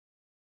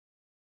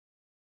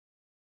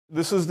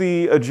This is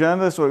the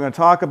agenda, so we're going to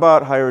talk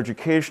about higher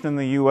education in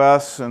the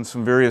U.S. and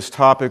some various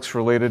topics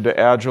related to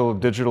Agile,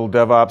 digital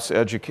DevOps,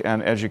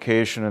 and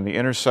education and the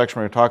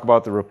intersection. We're going to talk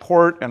about the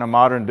report and a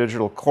modern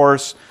digital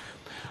course.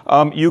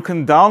 You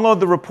can download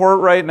the report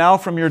right now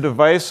from your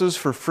devices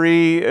for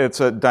free. It's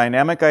at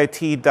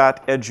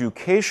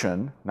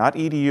dynamicit.education, not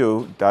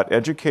edu,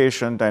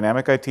 .education,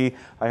 Dynamic IT.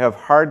 I have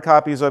hard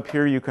copies up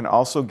here you can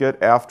also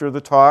get after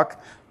the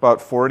talk,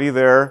 about 40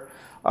 there.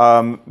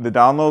 The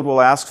download will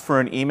ask for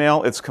an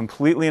email. It's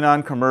completely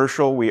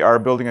non-commercial. We are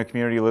building a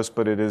community list,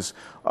 but it is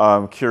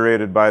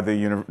curated by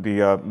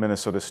the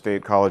Minnesota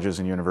State Colleges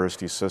and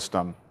Universities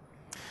system.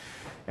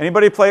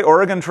 Anybody play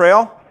Oregon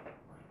Trail?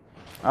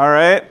 All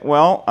right.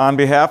 Well, on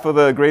behalf of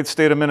the great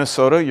state of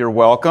Minnesota, you're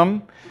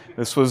welcome.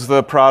 This was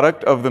the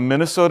product of the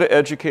Minnesota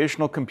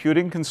Educational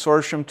Computing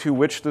Consortium, to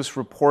which this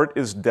report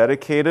is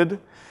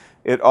dedicated.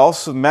 It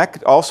also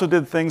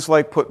did things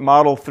like put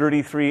Model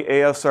 33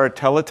 ASR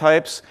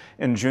teletypes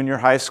in junior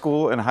high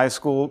school and high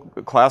school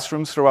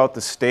classrooms throughout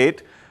the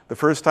state. The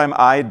first time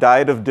I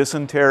died of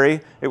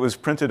dysentery, it was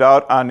printed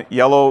out on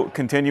yellow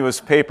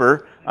continuous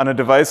paper on a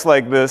device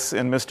like this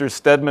in Mr.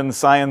 Stedman's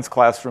science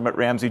classroom at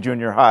Ramsey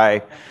Junior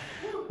High,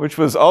 which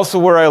was also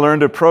where I learned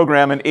to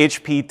program an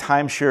HP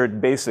time-shared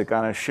BASIC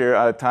on a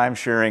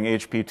time-sharing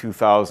HP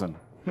 2000.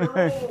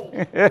 Yeah.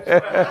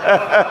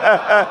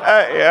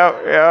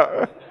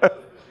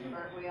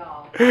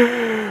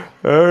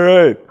 All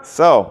right,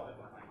 so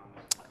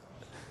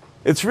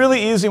it's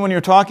really easy when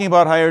you're talking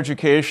about higher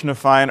education to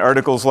find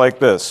articles like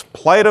this.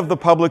 Plight of the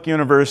Public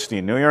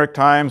University, New York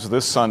Times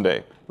this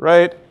Sunday,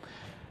 right?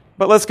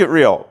 But let's get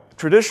real.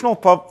 Traditional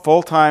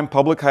full-time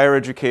public higher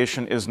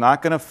education is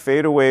not going to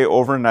fade away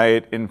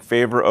overnight in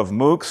favor of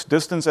MOOCs,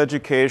 distance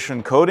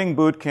education, coding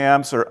boot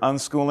camps, or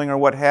unschooling, or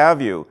what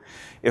have you.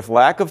 If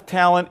lack of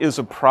talent is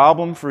a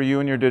problem for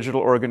you and your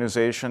digital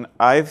organization,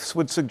 I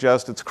would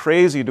suggest it's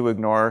crazy to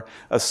ignore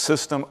a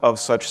system of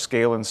such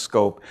scale and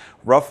scope.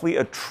 Roughly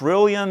 $1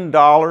 trillion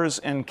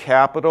in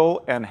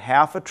capital and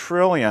 $500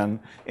 billion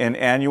in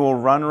annual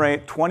run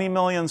rate, 20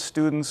 million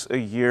students a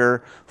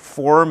year,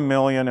 4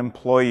 million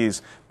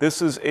employees.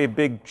 This is a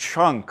big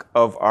chunk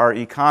of our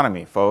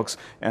economy, folks,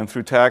 and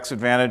through tax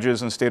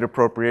advantages and state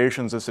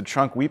appropriations, it's a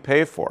chunk we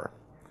pay for.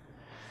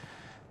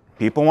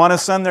 People want to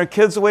send their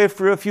kids away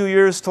for a few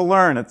years to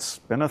learn. It's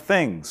been a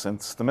thing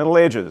since the Middle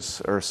Ages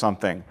or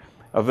something.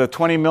 Of the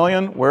 20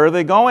 million, where are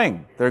they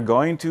going? They're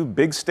going to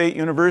big state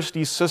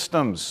university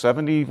systems,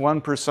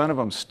 71% of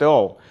them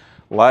still,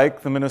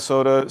 like the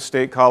Minnesota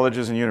State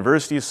Colleges and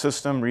Universities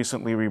system,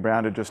 recently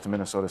rebranded just to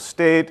Minnesota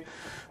State.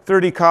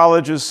 30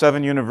 colleges,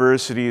 7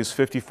 universities,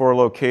 54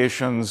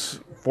 locations,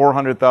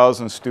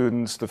 400,000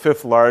 students, the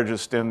 5th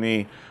largest in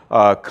the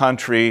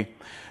country.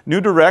 New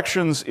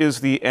Directions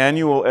is the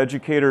annual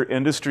educator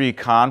industry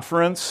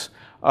conference.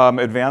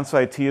 Advanced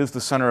IT is the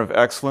center of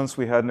excellence.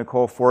 We had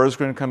Nicole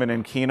Forsgren come in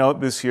and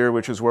keynote this year,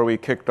 which is where we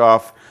kicked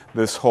off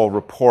this whole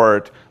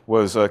report,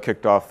 was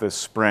kicked off this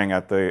spring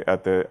at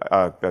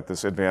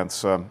this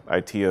Advanced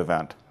IT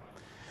event.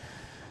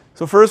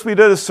 So first we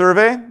did a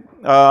survey.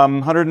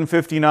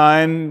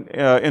 159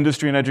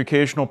 industry and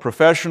educational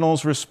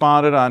professionals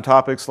responded on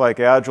topics like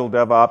Agile,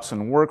 DevOps,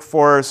 and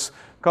workforce.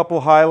 A couple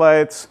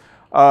highlights.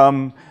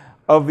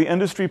 Of the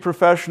industry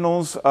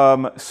professionals,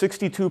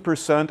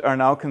 62% are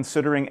now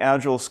considering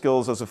Agile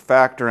skills as a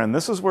factor, and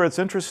this is where it's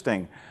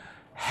interesting.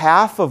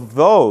 Half of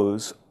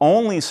those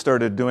only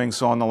started doing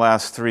so in the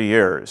last 3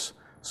 years.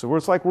 So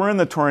it's like we're in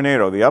the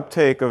tornado. The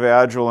uptake of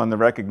Agile and the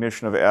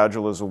recognition of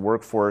Agile as a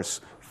workforce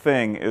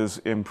thing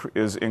is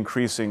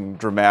increasing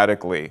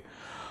dramatically.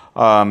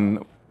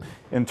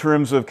 In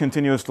terms of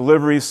continuous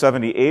delivery,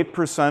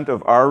 78%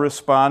 of our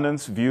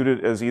respondents viewed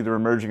it as either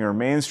emerging or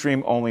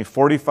mainstream. Only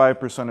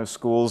 45% of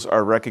schools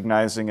are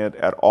recognizing it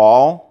at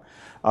all.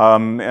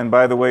 And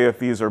by the way, if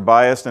these are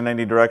biased in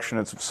any direction,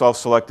 it's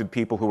self-selected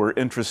people who are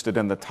interested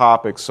in the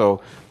topic,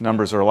 so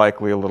numbers are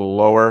likely a little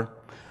lower.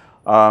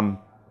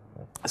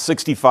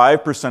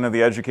 65% of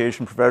the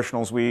education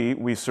professionals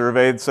we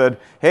surveyed said,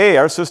 hey,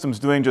 our system's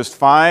doing just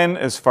fine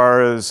as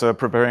far as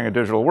preparing a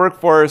digital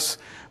workforce,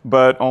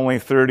 but only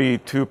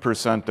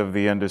 32% of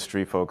the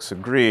industry folks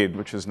agreed,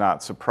 which is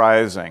not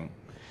surprising.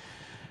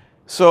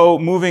 So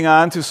moving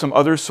on to some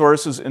other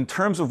sources, in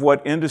terms of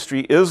what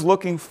industry is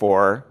looking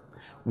for,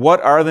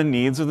 what are the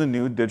needs of the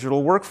new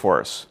digital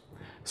workforce?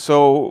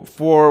 So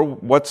for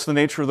what's the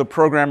nature of the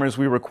programmers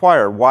we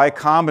require? Y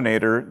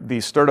Combinator,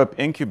 the startup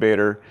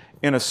incubator,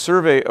 in a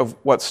survey of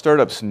what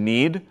startups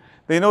need,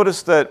 they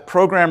noticed that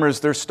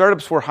their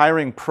startups were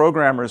hiring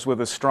programmers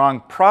with a strong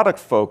product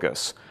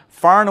focus,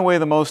 far and away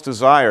the most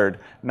desired,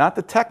 not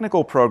the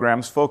technical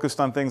programs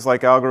focused on things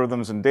like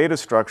algorithms and data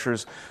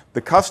structures,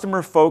 the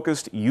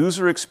customer-focused,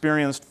 user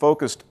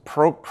experience-focused,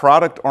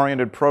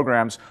 product-oriented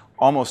programs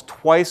almost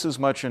twice as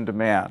much in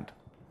demand.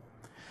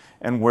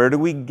 And where do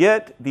we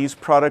get these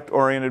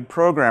product-oriented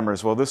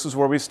programmers? Well, this is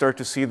where we start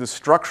to see the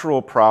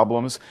structural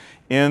problems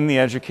in the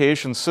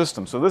education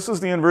system. So this is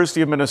the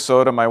University of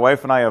Minnesota. My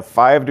wife and I have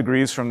 5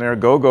 degrees from there.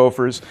 Go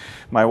Gophers.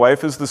 My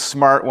wife is the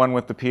smart one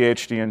with the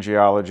PhD in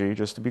geology,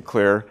 just to be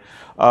clear.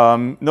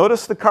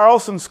 Notice the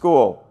Carlson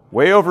School,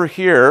 way over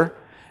here,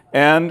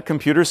 and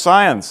computer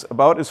science,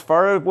 about as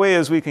far away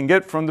as we can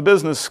get from the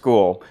business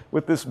school,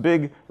 with this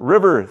big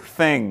river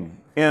thing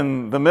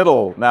in the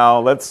middle. Now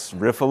let's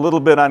riff a little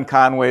bit on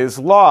Conway's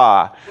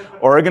Law.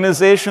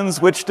 Organizations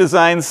which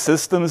design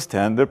systems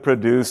tend to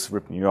produce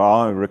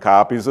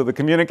copies of the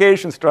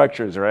communication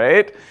structures,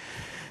 right?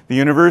 The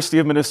University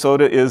of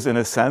Minnesota is, in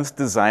a sense,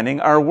 designing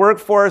our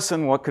workforce,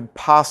 and what could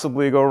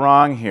possibly go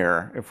wrong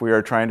here if we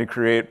are trying to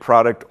create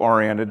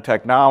product-oriented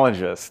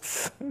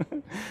technologists?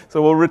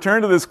 So we'll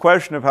return to this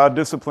question of how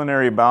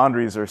disciplinary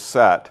boundaries are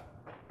set.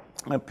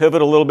 I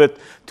pivot a little bit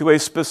to a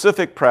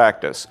specific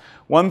practice.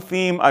 One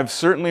theme I've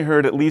certainly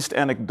heard, at least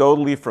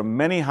anecdotally, from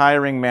many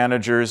hiring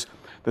managers: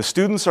 the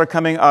students are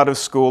coming out of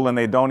school and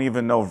they don't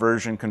even know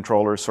version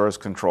control or source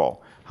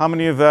control. How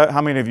many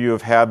of you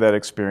have had that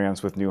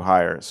experience with new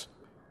hires?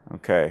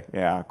 Okay,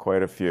 yeah,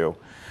 quite a few.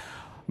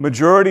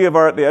 Majority of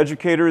the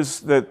educators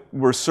that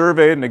were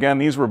surveyed, and again,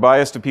 these were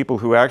biased to people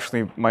who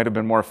actually might have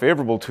been more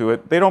favorable to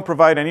it, they don't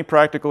provide any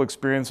practical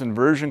experience in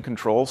version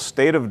control.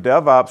 State of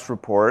DevOps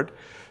report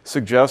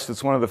suggests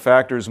it's one of the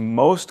factors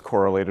most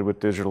correlated with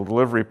digital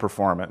delivery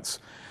performance.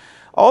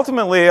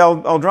 Ultimately,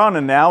 I'll draw an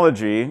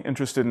analogy,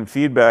 interested in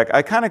feedback.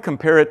 I kind of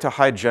compare it to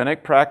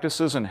hygienic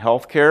practices in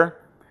healthcare.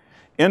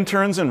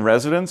 Interns and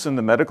residents in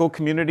the medical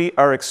community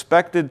are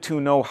expected to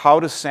know how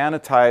to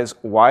sanitize,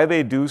 why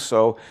they do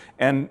so,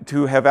 and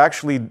to have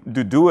actually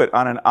do it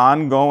on an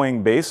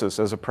ongoing basis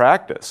as a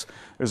practice.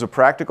 There's a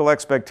practical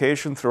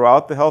expectation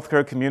throughout the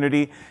healthcare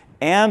community,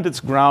 and it's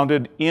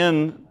grounded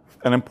in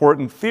an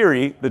important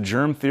theory, the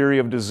germ theory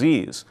of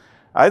disease.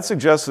 I'd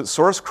suggest that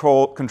source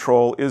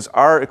control is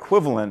our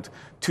equivalent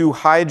to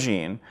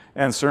hygiene,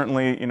 and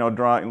certainly,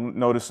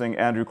 noticing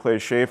Andrew Clay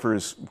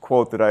Schaefer's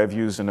quote that I've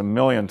used in a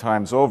million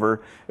times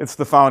over, it's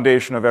the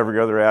foundation of every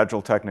other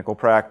Agile technical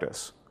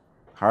practice.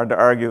 Hard to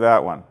argue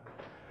that one.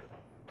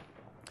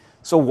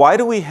 So why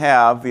do we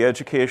have the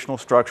educational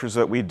structures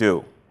that we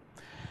do?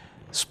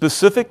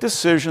 Specific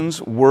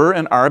decisions were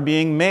and are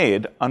being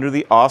made under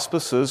the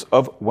auspices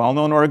of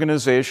well-known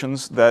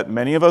organizations that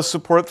many of us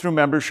support through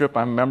membership.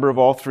 I'm a member of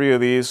all 3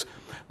 of these,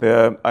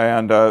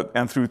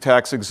 and through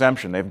tax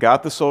exemption. They've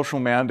got the social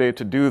mandate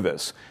to do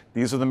this.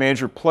 These are the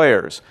major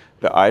players: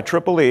 the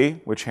IEEE,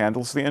 which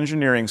handles the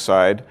engineering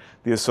side,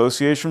 the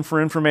Association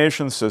for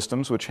Information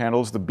Systems, which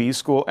handles the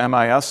B-School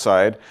MIS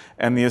side,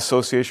 and the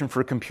Association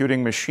for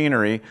Computing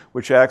Machinery,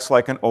 which acts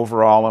like an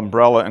overall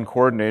umbrella and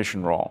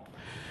coordination role.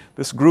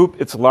 This group,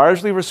 it's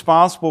largely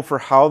responsible for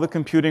how the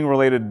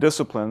computing-related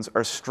disciplines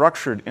are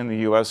structured in the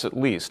US at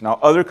least. Now,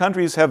 other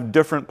countries have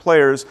different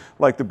players,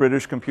 like the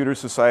British Computer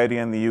Society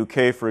and the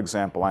UK, for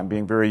example. I'm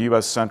being very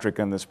US-centric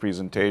in this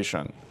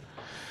presentation.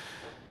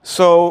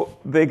 So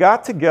they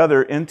got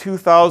together in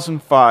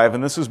 2005,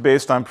 and this is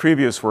based on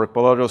previous work,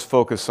 but I'll just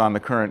focus on the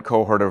current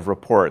cohort of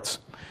reports.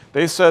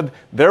 They said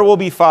there will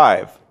be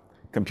 5: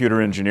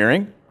 computer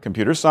engineering,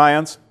 computer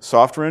science,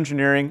 software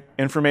engineering,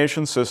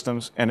 information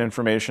systems, and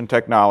information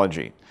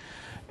technology.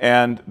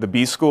 And the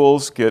B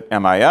schools get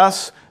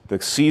MIS, the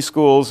C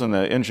schools and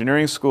the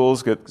engineering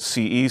schools get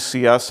CE,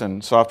 CS,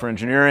 and software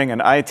engineering,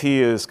 and IT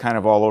is kind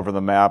of all over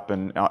the map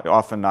and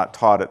often not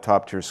taught at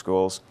top-tier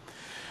schools.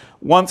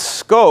 Once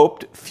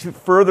scoped,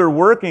 further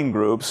working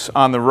groups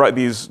on the right,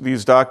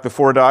 the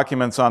 4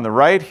 documents on the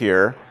right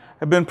here,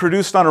 have been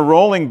produced on a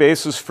rolling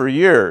basis for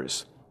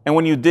years. And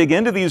when you dig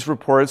into these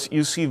reports,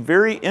 you see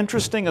very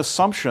interesting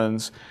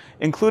assumptions,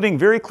 including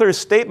very clear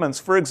statements,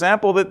 for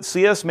example, that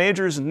CS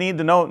majors need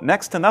to know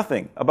next to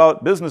nothing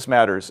about business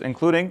matters,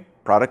 including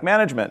product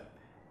management.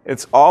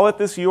 It's all at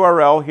this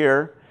URL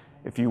here.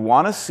 If you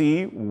want to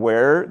see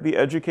where the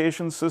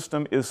education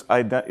system is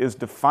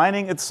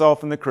defining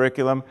itself in the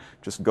curriculum,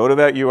 just go to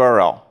that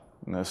URL.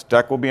 And this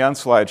deck will be on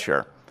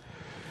SlideShare.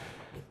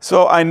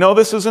 So I know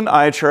this is an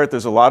eye chart.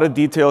 There's a lot of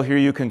detail here.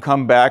 You can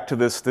come back to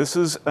this. This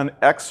is an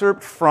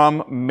excerpt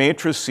from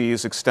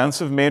matrices,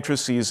 extensive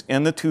matrices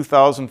in the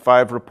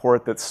 2005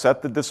 report that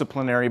set the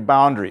disciplinary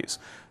boundaries.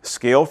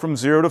 Scale from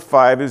 0 to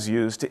 5 is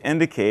used to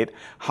indicate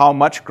how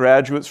much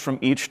graduates from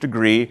each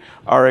degree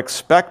are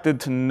expected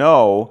to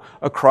know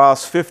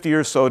across 50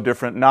 or so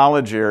different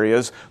knowledge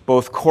areas,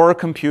 both core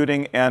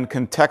computing and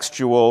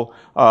contextual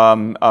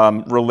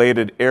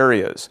related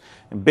areas.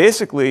 And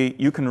basically,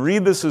 you can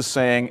read this as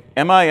saying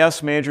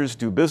MIS majors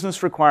do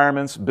business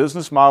requirements,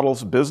 business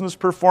models, business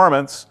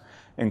performance,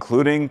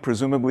 including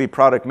presumably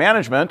product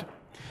management,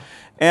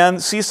 and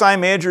CSI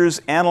majors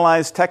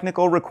analyze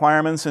technical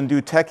requirements and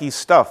do techie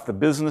stuff. The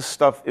business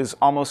stuff is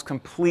almost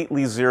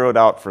completely zeroed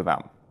out for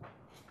them.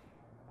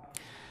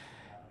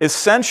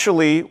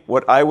 Essentially,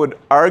 what I would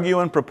argue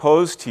and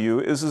propose to you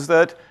is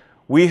that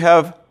we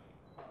have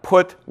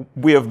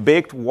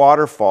baked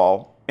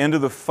waterfall into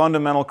the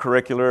fundamental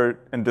curricular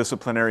and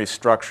disciplinary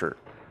structure.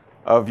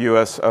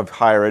 of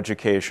higher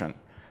education.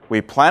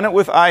 We plan it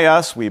with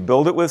IS, we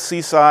build it with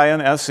CSci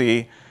and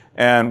SE,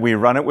 and we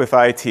run it with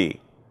IT.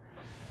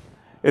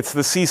 It's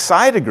the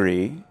CSci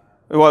degree.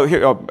 Well,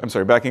 here, oh, I'm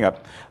sorry, backing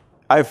up.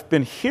 I've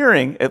been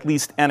hearing at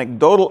least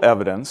anecdotal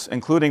evidence,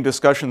 including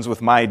discussions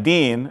with my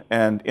dean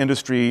and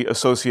industry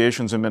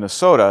associations in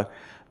Minnesota,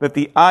 that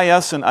the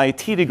IS and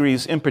IT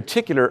degrees in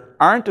particular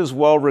aren't as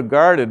well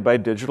regarded by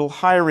digital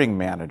hiring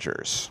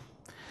managers.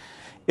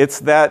 It's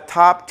that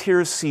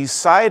top-tier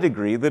CSci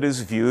degree that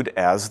is viewed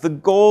as the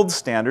gold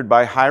standard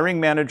by hiring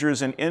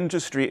managers in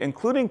industry,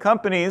 including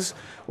companies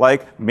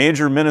like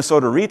major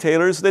Minnesota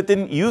retailers that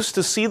didn't used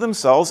to see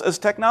themselves as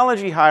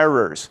technology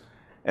hirers,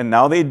 and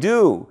now they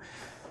do.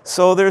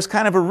 So there's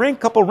kind of a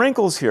couple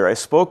wrinkles here. I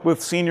spoke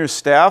with senior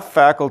staff,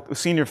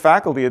 senior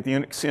faculty in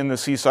the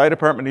CSci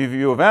department of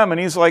U of M,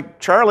 and he's like,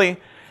 Charlie,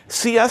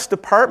 CS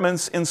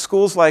departments in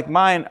schools like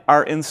mine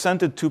are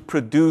incented to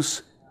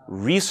produce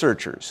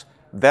researchers.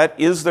 That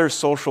is their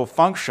social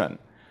function.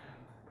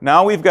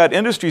 Now we've got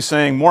industry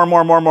saying more.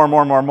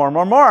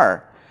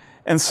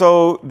 And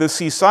so the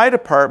CSci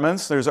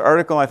departments, there's an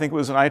article, I think it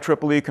was an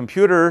IEEE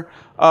Computer,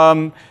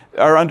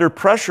 are under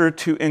pressure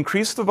to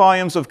increase the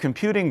volumes of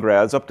computing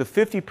grads up to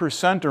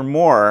 50% or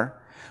more.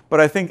 But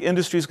I think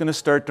industry is going to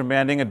start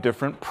demanding a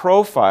different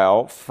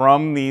profile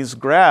from these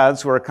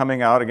grads who are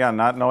coming out, again,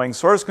 not knowing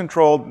source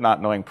control,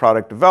 not knowing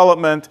product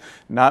development,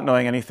 not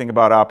knowing anything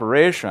about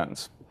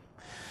operations.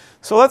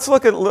 So let's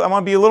look at, I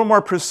want to be a little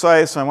more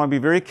precise. I want to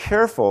be very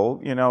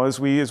careful, as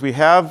we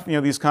have,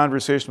 these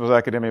conversations with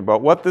academia about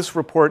what this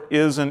report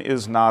is and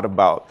is not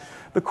about.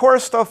 The core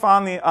stuff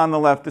on the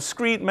left,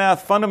 discrete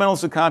math,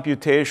 fundamentals of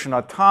computation,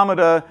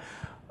 automata,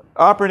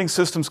 operating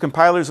systems,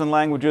 compilers, and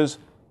languages,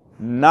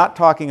 not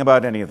talking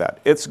about any of that.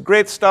 It's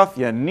great stuff.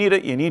 You need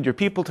it. You need your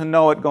people to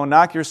know it. Go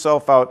knock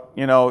yourself out,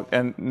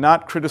 and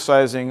not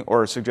criticizing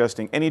or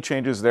suggesting any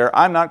changes there.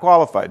 I'm not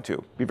qualified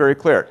to, be very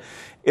clear.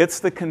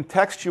 It's the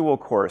contextual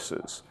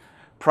courses,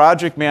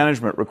 project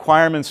management,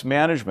 requirements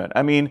management.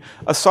 I mean,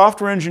 a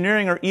software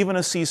engineering or even a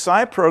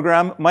CSci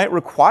program might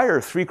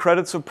require 3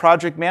 credits of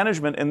project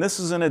management, and this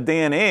is in a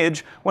day and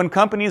age when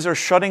companies are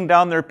shutting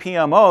down their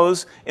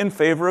PMOs in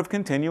favor of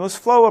continuous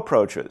flow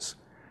approaches.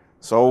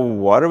 So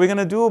what are we going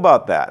to do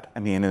about that? I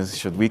mean,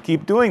 should we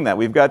keep doing that?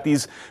 We've got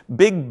these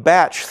big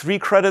batch, 3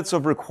 credits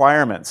of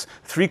requirements,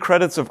 3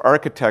 credits of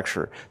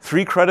architecture,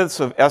 3 credits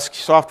of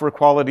software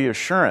quality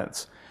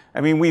assurance. I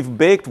mean, we've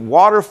baked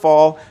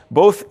waterfall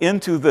both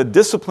into the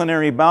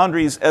disciplinary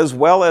boundaries as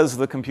well as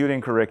the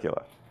computing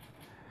curricula.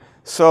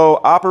 So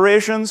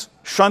operations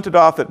shunted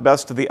off at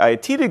best to the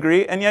IT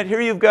degree, and yet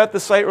here you've got the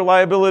site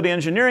reliability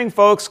engineering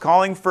folks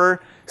calling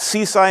for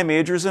CSci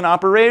majors in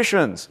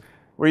operations,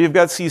 where you've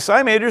got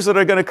CSci majors that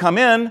are going to come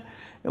in,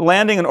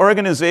 landing in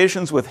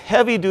organizations with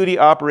heavy-duty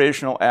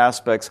operational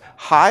aspects,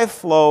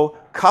 high-flow,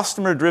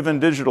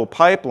 customer-driven digital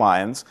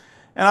pipelines,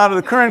 and out of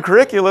the current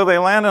curricula, they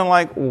land in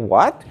like,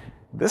 what?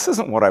 This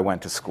isn't what I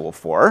went to school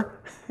for,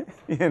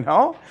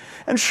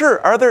 And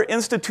sure, are there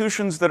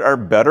institutions that are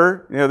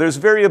better? There's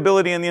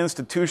variability in the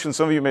institutions.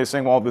 Some of you may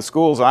say, well, the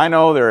schools I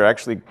know, they're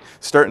actually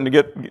starting to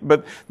get,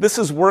 but this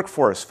is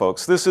workforce,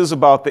 folks. This is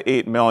about the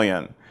 8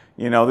 million.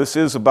 This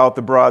is about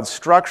the broad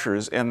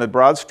structures, and the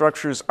broad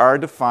structures are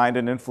defined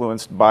and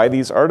influenced by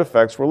these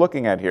artifacts we're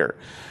looking at here.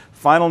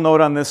 Final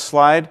note on this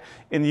slide.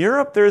 In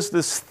Europe, there's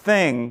this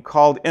thing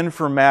called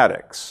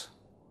informatics.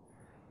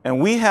 And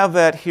we have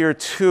that here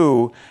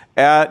too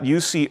at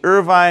UC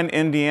Irvine,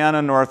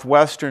 Indiana,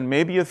 Northwestern,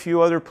 maybe a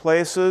few other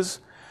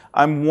places.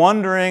 I'm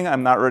wondering,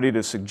 I'm not ready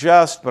to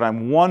suggest, but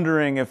I'm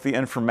wondering if the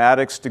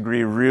informatics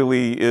degree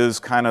really is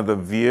kind of the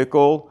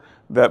vehicle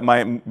that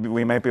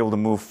we might be able to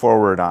move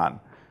forward on.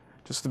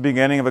 Just the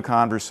beginning of a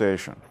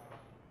conversation.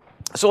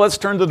 So let's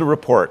turn to the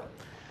report.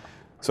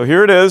 So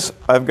here it is.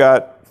 I've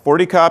got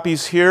 40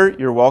 copies here.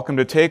 You're welcome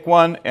to take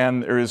one,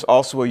 and there is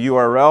also a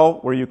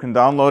URL where you can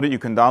download it. You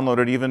can download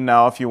it even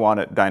now if you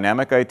want it,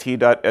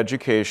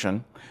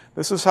 dynamicit.education.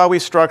 This is how we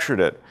structured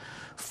it.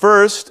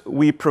 First,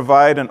 we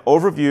provide an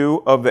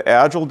overview of the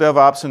Agile,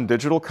 DevOps, and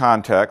digital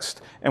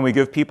context, and we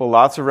give people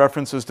lots of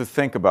references to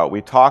think about.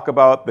 We talk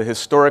about the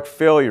historic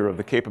failure of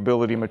the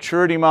capability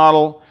maturity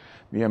model,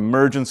 the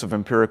emergence of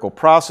empirical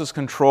process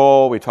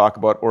control. We talk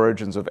about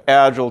origins of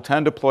Agile,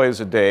 10 deploys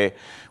a day.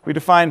 We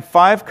define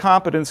 5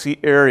 competency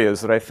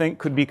areas that I think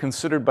could be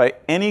considered by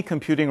any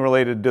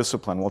computing-related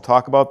discipline. We'll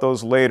talk about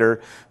those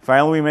later.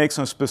 Finally, we make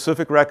some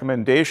specific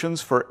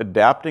recommendations for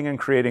adapting and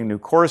creating new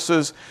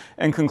courses,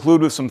 and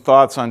conclude with some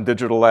thoughts on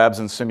digital labs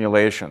and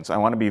simulations. I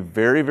want to be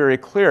very, very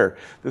clear.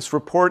 This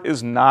report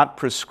is not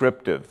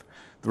prescriptive.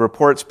 The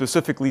report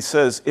specifically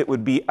says it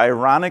would be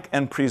ironic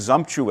and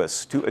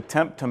presumptuous to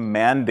attempt to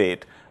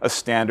mandate a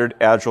standard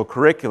Agile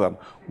curriculum.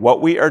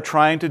 What we are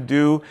trying to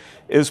do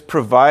is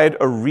provide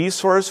a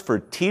resource for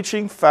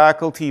teaching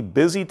faculty,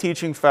 busy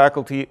teaching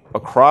faculty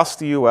across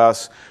the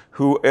US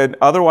who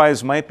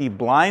otherwise might be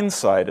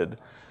blindsided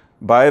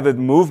by the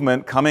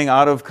movement coming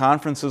out of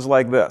conferences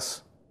like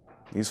this.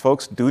 These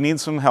folks do need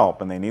some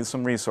help and they need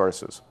some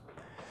resources.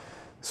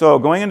 So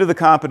going into the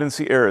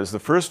competency areas, the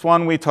first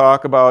one we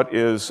talk about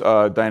is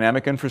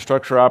dynamic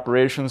infrastructure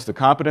operations. The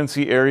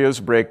competency areas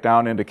break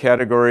down into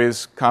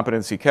categories,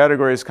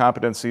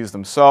 competencies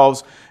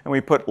themselves, and we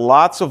put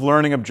lots of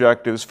learning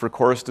objectives for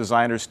course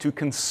designers to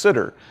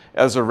consider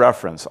as a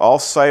reference, all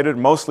cited,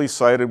 mostly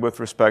cited with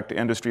respect to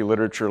industry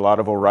literature, a lot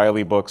of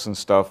O'Reilly books and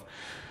stuff.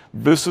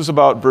 This is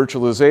about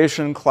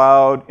virtualization,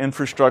 cloud,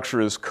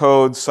 infrastructure as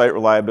code, site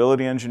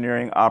reliability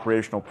engineering,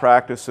 operational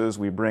practices.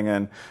 We bring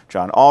in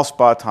John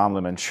Allspaw, Tom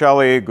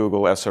Limoncelli,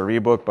 Google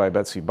SRE book by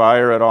Betz et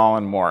al.,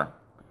 and more.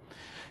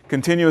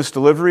 Continuous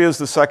delivery is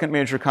the second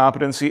major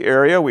competency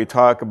area. We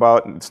talk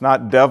about, it's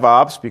not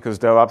DevOps because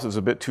DevOps is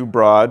a bit too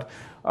broad.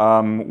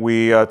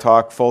 We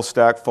talk full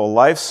stack, full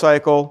life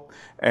cycle,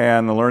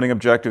 and the learning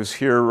objectives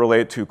here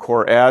relate to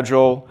core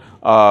Agile,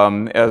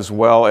 as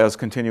well as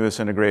continuous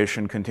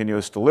integration,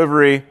 continuous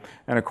delivery,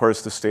 and of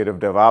course the state of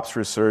DevOps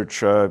research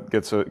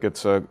gets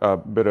a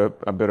bit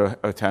of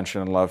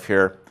attention and love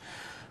here.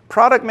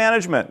 Product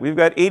management, we've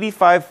got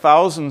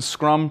 85,000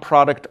 Scrum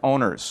product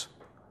owners,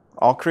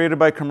 all created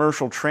by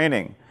commercial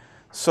training.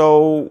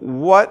 So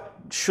what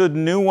should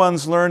new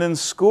ones learn in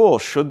school?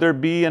 Should there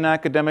be an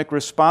academic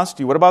response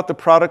to you? What about the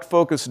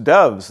product-focused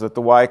devs that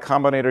the Y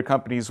Combinator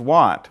companies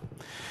want?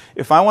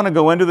 If I want to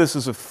go into this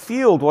as a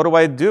field, what do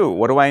I do?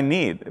 What do I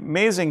need?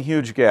 Amazing,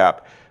 huge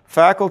gap.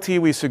 Faculty,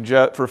 we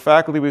suggest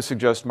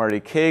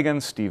Marty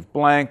Kagan, Steve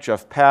Blank,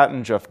 Jeff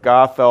Patton, Jeff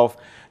Gothelf,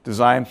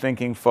 design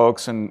thinking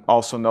folks, and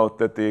also note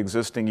that the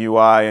existing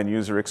UI and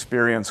user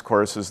experience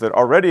courses that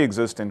already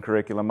exist in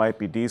Curricula might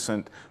be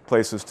decent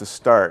places to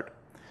start.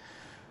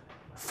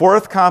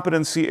 Fourth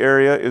competency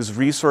area is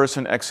resource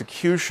and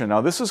execution. Now,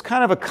 this is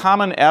kind of a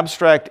common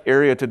abstract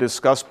area to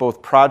discuss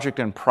both project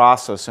and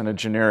process in a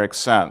generic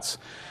sense.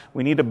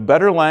 We need a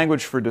better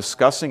language for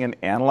discussing and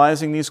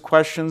analyzing these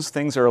questions.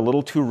 Things are a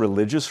little too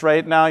religious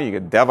right now. You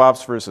get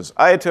DevOps versus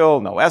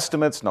ITIL, no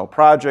estimates, no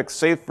projects,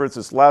 safe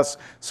versus less,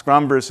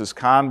 Scrum versus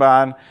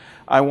Kanban.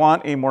 I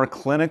want a more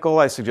clinical,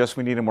 I suggest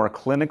we need a more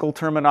clinical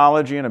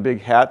terminology, and a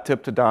big hat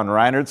tip to Don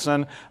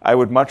Reinertsen. I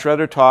would much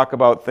rather talk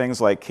about things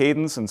like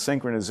cadence and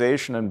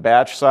synchronization and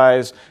batch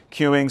size,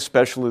 queuing,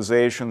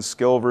 specialization,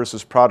 skill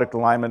versus product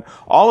alignment,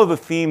 all of the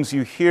themes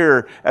you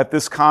hear at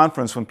this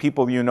conference when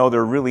people you know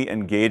they're really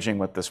engaging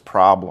with this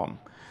problem.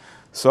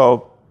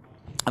 So,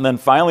 and then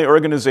finally,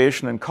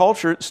 organization and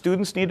culture.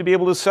 Students need to be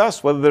able to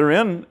assess whether they're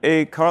in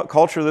a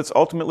culture that's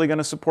ultimately going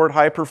to support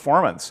high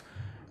performance.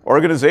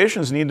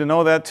 Organizations need to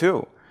know that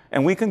too.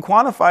 And we can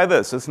quantify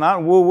this. It's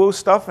not woo-woo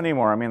stuff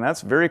anymore. I mean,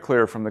 that's very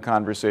clear from the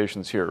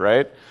conversations here,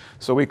 right?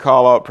 So we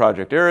call out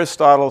Project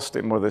Aristotle,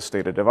 more of the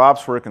state of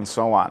DevOps work, and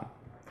so on.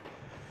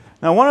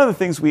 Now, one of the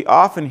things we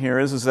often hear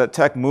is that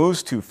tech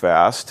moves too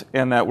fast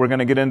and that we're going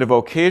to get into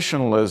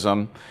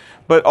vocationalism.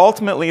 But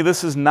ultimately,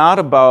 this is not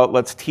about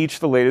let's teach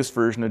the latest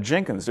version of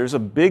Jenkins. There's a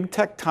big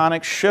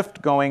tectonic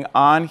shift going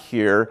on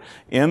here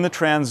in the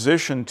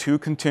transition to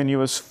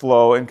continuous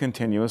flow and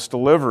continuous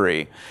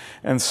delivery.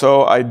 And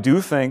so I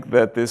do think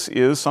that this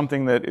is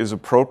something that is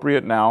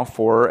appropriate now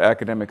for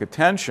academic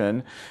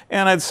attention.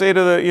 And I'd say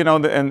to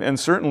the, and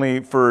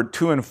certainly for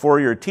 2- and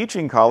 4-year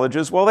teaching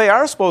colleges, well, they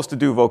are supposed to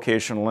do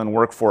vocational and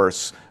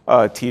workforce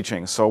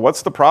teaching. So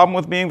what's the problem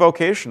with being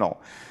vocational?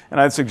 And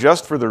I'd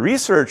suggest for the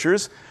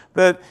researchers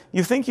that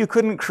you think you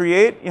couldn't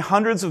create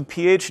hundreds of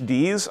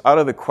PhDs out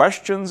of the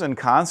questions and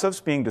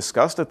concepts being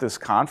discussed at this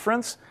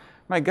conference?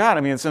 My God,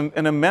 I mean, it's an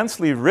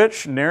immensely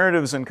rich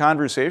narratives and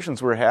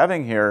conversations we're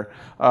having here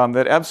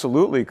that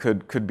absolutely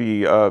could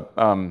be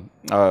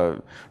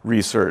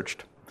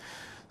researched.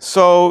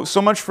 So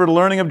much for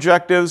learning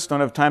objectives.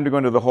 Don't have time to go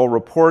into the whole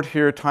report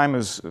here. Time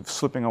is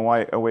slipping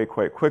away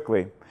quite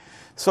quickly.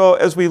 So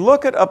as we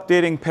look at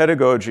updating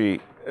pedagogy,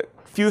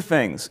 few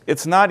things.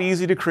 It's not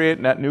easy to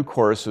create net new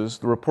courses.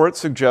 The report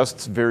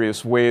suggests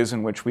various ways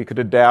in which we could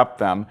adapt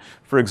them.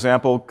 For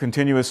example,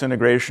 continuous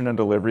integration and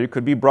delivery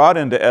could be brought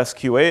into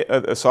SQA,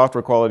 a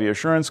software quality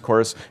assurance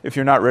course, if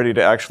you're not ready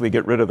to actually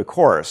get rid of the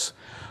course.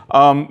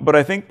 But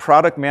I think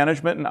product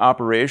management and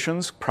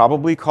operations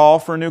probably call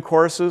for new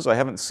courses. I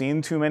haven't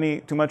seen too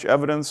much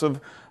evidence of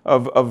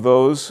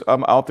those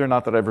out there,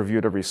 not that I've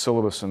reviewed every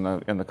syllabus in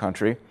the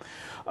country.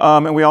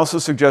 And we also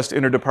suggest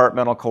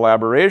interdepartmental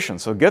collaboration.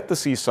 So get the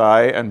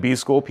CSI and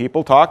B-School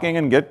people talking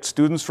and get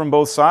students from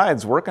both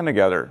sides working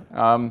together.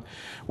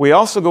 We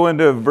also go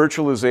into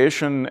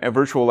virtualization,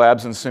 virtual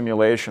labs and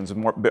simulations, a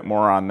bit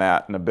more on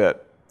that in a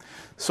bit.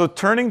 So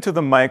turning to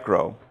the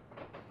micro,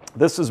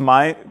 this is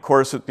my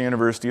course at the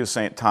University of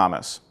St.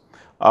 Thomas.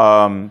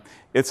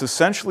 It's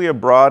essentially a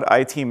broad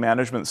IT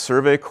management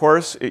survey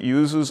course. It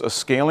uses a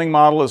scaling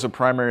model as a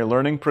primary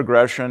learning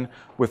progression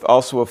with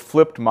also a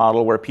flipped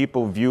model where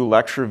people view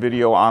lecture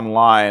video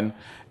online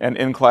and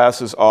in class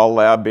is all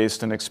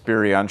lab-based and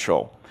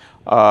experiential.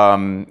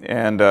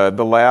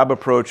 The lab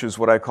approach is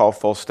what I call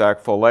full stack,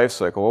 full life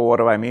cycle. Well, what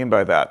do I mean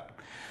by that?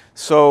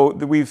 So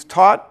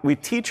we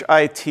teach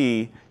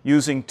IT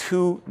using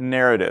two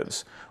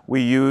narratives.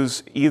 We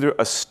use either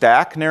a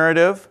stack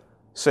narrative,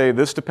 say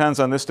this depends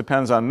on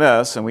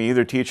this, and we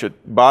either teach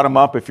it bottom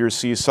up if you're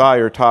CSI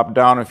or top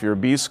down if you're a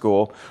B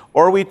school,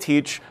 or we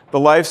teach the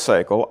life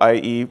cycle,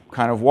 i.e.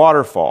 kind of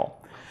waterfall.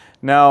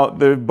 Now,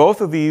 both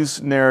of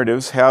these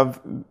narratives have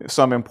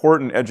some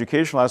important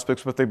educational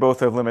aspects, but they both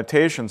have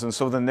limitations. And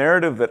so the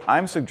narrative that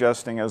I'm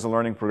suggesting as a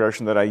learning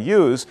progression that I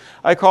use,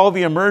 I call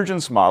the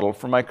emergence model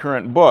for my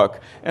current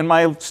book. And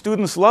my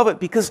students love it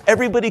because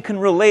everybody can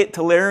relate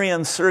to Larry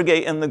and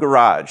Sergey in the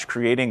garage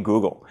creating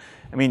Google.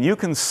 I mean, you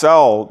can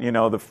sell, you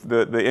know,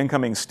 the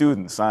incoming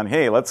students on,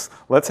 hey, let's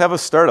have a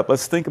startup.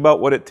 Let's think about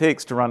what it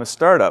takes to run a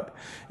startup.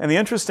 And the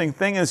interesting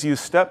thing is you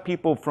step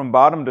people from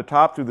bottom to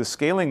top through the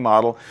scaling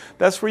model.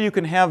 That's where you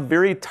can have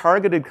very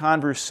targeted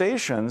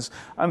conversations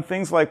on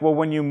things like, well,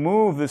 when you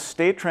move the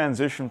state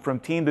transition from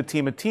team to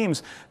team of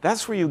teams,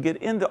 that's where you get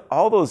into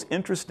all those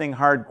interesting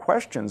hard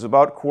questions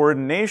about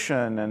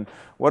coordination and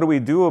what do we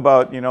do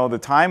about, you know, the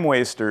time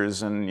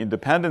wasters and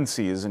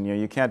dependencies, and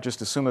you can't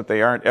just assume that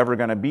they aren't ever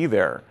going to be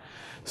there.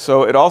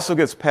 So it also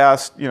gets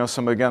past, you know,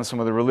 some of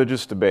the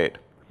religious debate.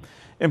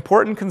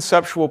 Important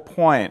conceptual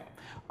point.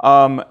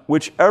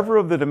 Whichever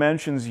of the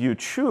dimensions you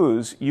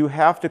choose, you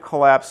have to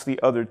collapse the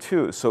other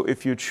two. So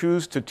if you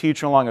choose to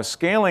teach along a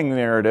scaling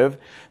narrative,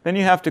 then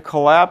you have to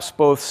collapse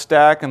both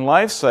stack and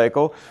life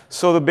cycle.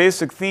 So the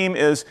basic theme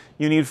is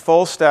you need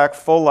full stack,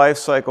 full life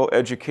cycle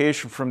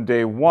education from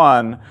day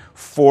one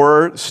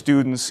for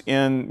students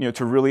in, you know,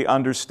 to really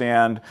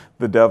understand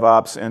the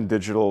DevOps and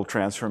digital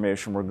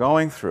transformation we're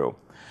going through.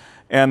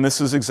 And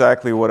this is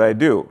exactly what I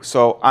do.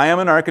 So I am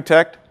an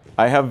architect.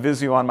 I have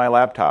Visio on my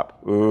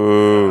laptop.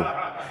 Ooh.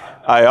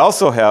 I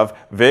also have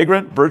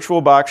Vagrant,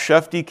 VirtualBox,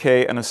 Chef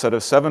DK, and a set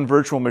of 7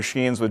 virtual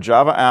machines with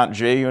Java Ant,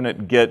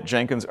 JUnit, Git,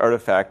 Jenkins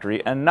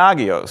Artifactory, and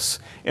Nagios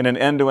in an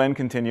end-to-end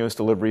continuous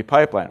delivery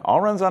pipeline.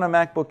 All runs on a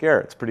MacBook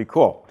Air. It's pretty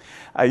cool.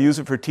 I use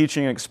it for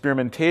teaching and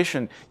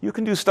experimentation. You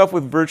can do stuff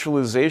with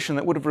virtualization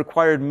that would have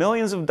required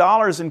millions of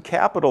dollars in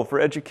capital for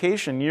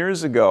education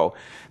years ago.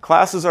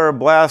 Classes are a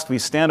blast. We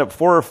stand up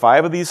 4 or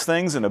 5 of these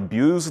things and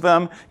abuse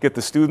them, get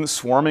the students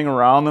swarming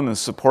around them and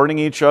supporting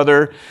each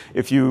other.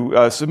 If you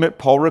submit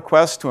pull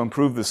requests to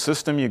improve the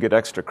system, you get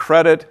extra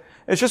credit.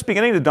 It's just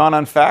beginning to dawn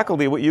on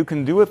faculty what you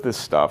can do with this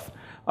stuff.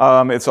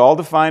 It's all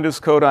defined as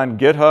code on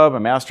GitHub, a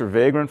master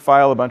Vagrant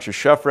file, a bunch of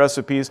chef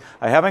recipes.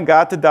 I haven't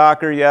got to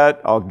Docker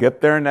yet. I'll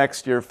get there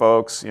next year,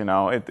 folks. You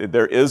know,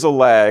 there is a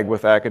lag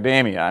with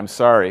academia. I'm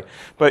sorry.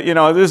 But, you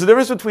know, there's a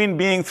difference between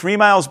being 3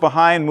 miles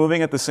behind,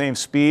 moving at the same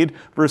speed,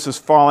 versus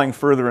falling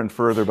further and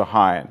further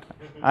behind.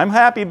 I'm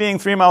happy being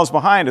 3 miles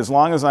behind as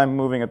long as I'm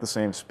moving at the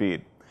same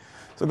speed.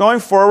 So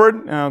going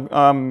forward,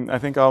 I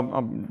think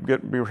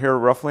we're here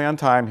roughly on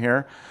time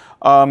here.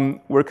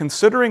 We're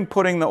considering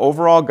putting the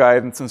overall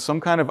guidance in some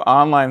kind of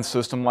online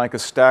system like a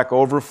Stack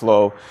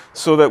Overflow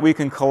so that we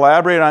can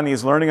collaborate on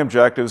these learning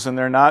objectives and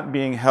they're not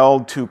being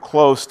held too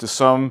close to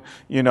some,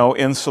 you know,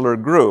 insular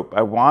group.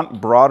 I want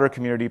broader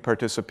community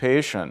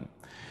participation.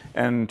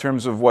 And in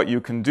terms of what you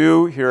can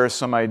do, here are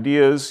some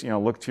ideas. You know,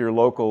 look to your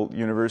local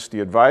university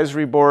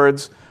advisory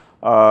boards.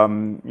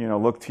 You know,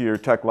 look to your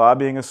tech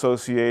lobbying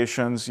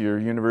associations. Your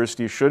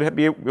university should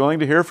be willing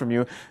to hear from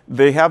you.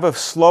 They have a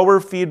slower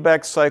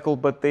feedback cycle,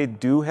 but they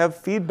do have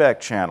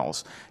feedback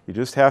channels. You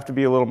just have to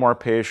be a little more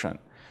patient.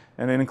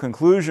 And in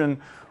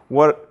conclusion,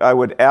 what I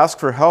would ask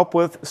for help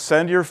with,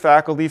 send your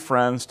faculty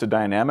friends to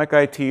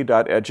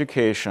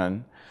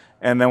dynamicit.education.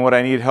 And then what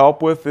I need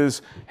help with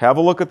is have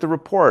a look at the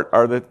report.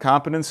 Are the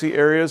competency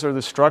areas or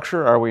the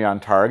structure, are we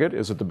on target?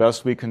 Is it the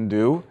best we can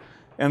do?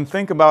 And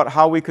think about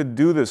how we could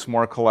do this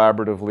more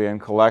collaboratively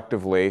and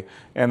collectively.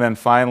 And then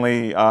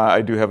finally,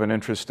 I do have an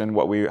interest in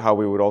how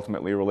we would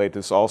ultimately relate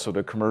this also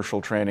to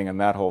commercial training and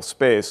that whole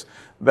space.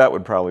 That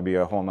would probably be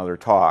a whole nother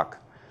talk.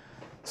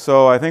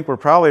 So I think we're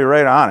probably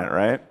right on it,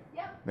 right?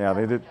 Yep. Yeah,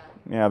 they did.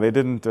 Yeah, they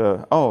didn't.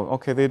 Oh,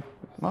 okay.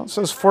 Well, it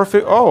says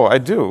 450. Oh, I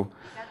do.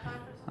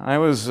 I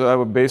was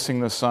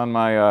basing this on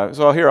my.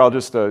 So here, I'll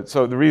just.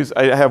 So the reason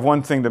I have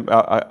one thing that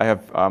I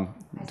have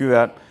do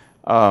that,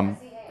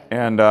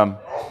 and.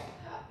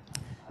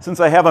 Since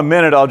I have a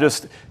minute, I'll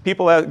just,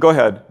 go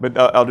ahead, but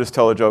I'll just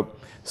tell a joke.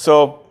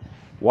 So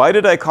why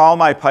did I call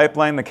my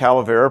pipeline the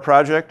Calavera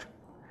Project?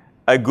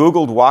 I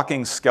Googled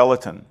walking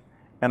skeleton,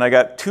 and I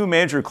got 2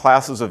 major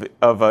classes of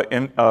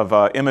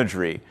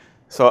imagery.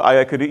 So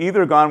I could have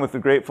either gone with the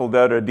Grateful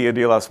Dead or Dia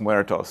de los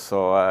Muertos.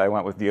 So I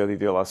went with Dia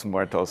de los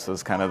Muertos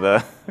as kind of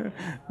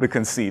the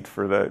conceit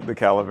for the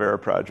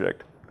Calavera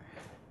Project.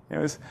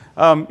 Anyways,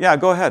 yeah,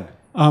 go ahead.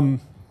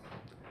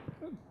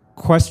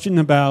 Question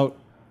about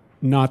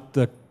not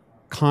the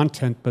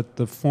content, but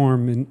the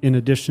form. In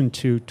addition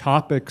to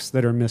topics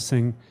that are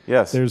missing,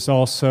 yes, there's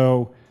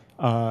also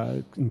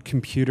in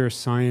computer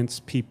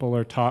science, people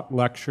are taught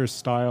lecture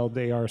style,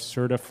 they are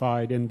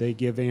certified, and they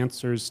give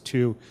answers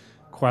to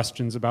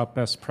questions about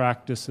best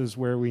practices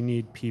where we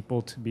need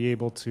people to be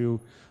able to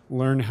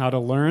learn how to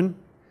learn.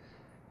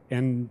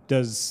 And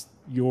does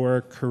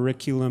your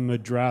curriculum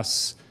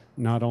address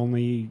not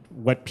only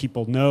what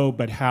people know,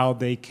 but how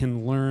they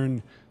can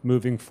learn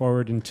moving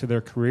forward into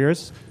their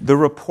careers? The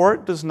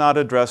report does not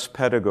address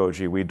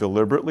pedagogy. We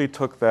deliberately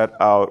took that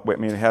out. I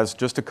mean, it has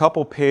just a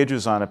couple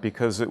pages on it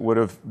because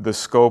the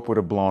scope would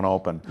have blown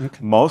open. Okay.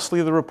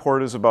 Mostly the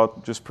report is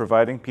about just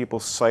providing people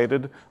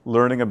cited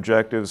learning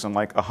objectives and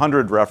like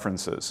 100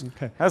 references.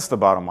 Okay. That's the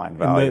bottom line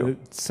value.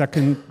 And the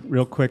second,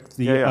 real quick,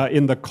 Yeah.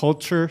 In the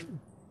culture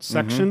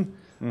section,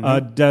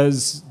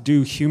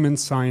 do human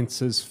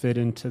sciences fit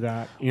into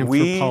that?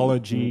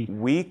 Anthropology?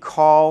 We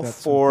call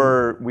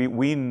for,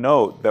 we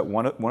note that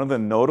one of the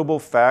notable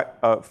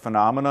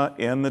phenomena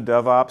in the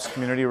DevOps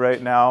community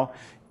right now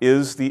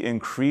is the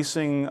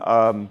increasing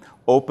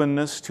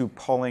openness to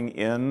pulling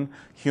in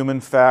human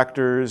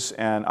factors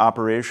and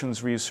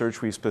operations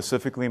research. We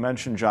specifically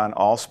mentioned John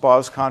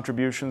Allspaugh's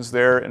contributions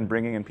there in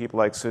bringing in people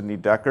like Sidney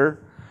Decker.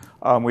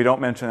 We don't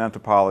mention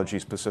anthropology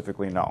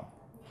specifically, no.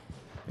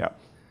 Yeah.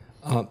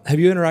 Have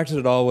you interacted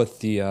at all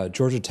with the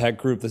Georgia Tech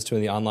group that's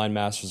doing the online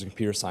Masters in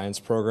Computer Science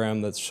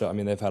program? I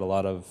mean, they've had a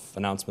lot of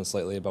announcements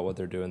lately about what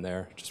they're doing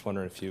there. Just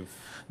wondering if you've...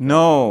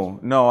 No.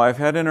 I've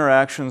had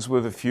interactions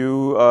with a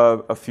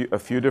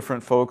few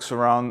different folks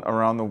around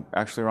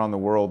the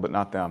world, but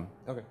not them.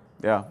 Okay.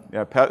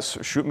 Yeah. Pat,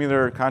 shoot me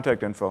their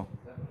contact info.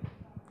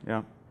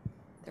 Yeah.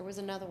 There was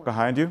another one.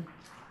 Behind you?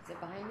 Is it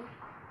behind you?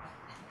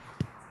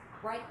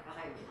 Right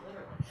behind you,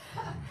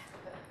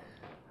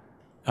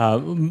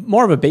 literally.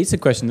 More of a basic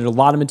question. There's a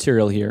lot of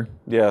material here.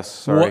 Yes,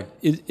 sorry.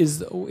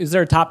 Is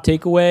there a top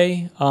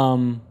takeaway,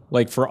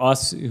 like for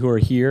us who are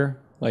here?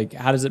 Like,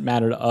 how does it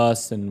matter to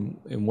us, and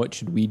what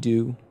should we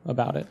do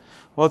about it?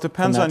 Well, it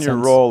depends on your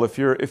role. If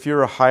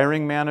you're a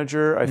hiring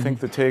manager, I think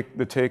the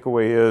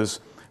takeaway is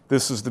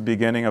this is the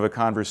beginning of a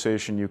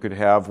conversation you could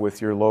have with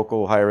your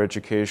local higher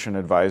education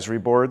advisory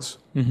boards.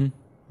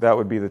 That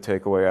would be the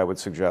takeaway I would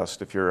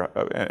suggest. If you're,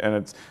 and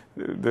it's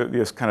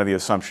the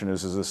assumption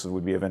is this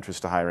would be of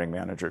interest to hiring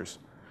managers.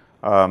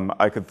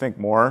 I could think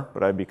more,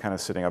 but I'd be kind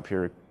of sitting up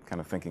here, kind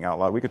of thinking out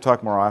loud. We could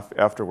talk more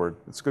afterward.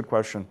 It's a good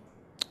question.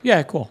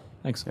 Yeah, cool.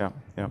 Thanks. Yeah.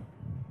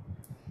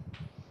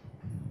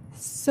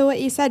 So what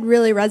you said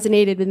really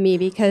resonated with me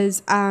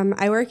because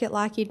I work at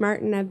Lockheed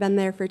Martin. I've been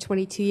there for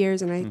 22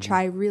 years, and I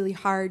try really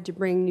hard to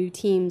bring new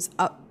teams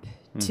up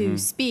to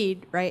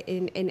speed, right,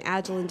 in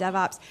Agile and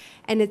DevOps,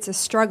 and it's a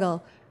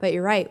struggle. But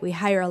you're right. We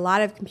hire a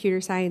lot of computer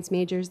science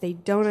majors. They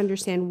don't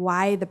understand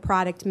why the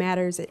product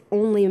matters. It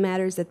only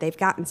matters that they've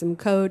gotten some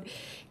code.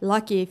 You're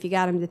lucky if you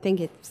got them to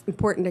think it's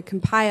important to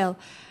compile.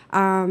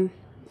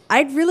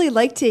 I'd really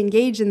like to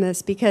engage in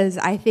this because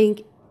I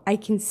think I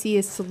can see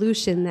a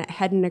solution that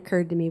hadn't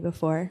occurred to me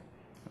before.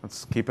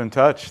 Let's keep in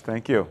touch.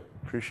 Thank you.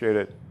 Appreciate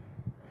it.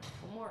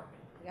 One more.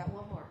 We got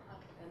one more.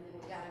 And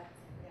then we gotta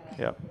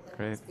Yep,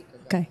 great.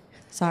 Okay,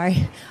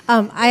 sorry.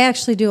 I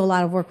actually do a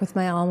lot of work with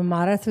my alma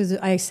mater.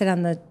 I sit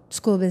on the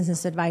School of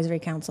Business Advisory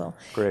Council.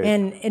 Great.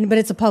 But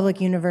it's a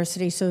public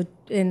university, so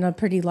in a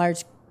pretty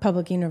large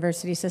public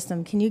university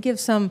system. Can you give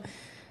some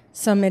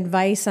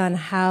advice on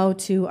how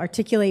to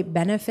articulate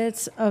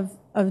benefits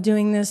of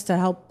doing this to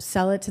help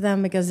sell it to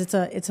them? Because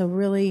it's a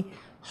really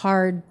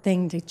hard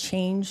thing to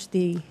change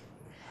the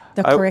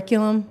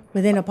curriculum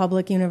within a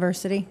public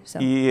university. So.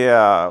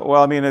 Yeah,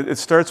 well, I mean, it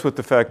starts with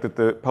the fact that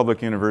the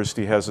public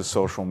university has a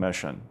social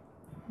mission,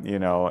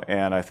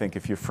 and I think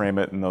if you frame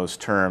it in those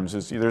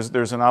terms,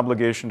 there's an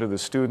obligation to the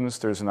students,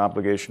 there's an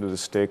obligation to the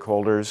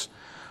stakeholders.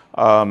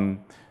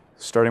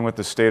 Starting with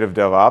the State of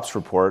DevOps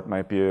report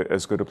might be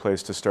as good a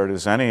place to start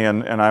as any,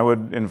 and I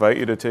would invite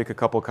you to take a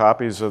couple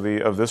copies of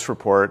this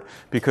report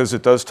because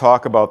it does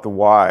talk about the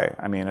why.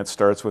 I mean, it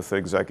starts with the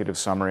executive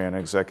summary and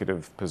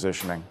executive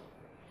positioning.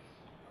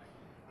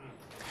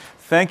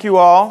 Thank you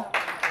all.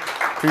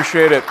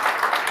 Appreciate it.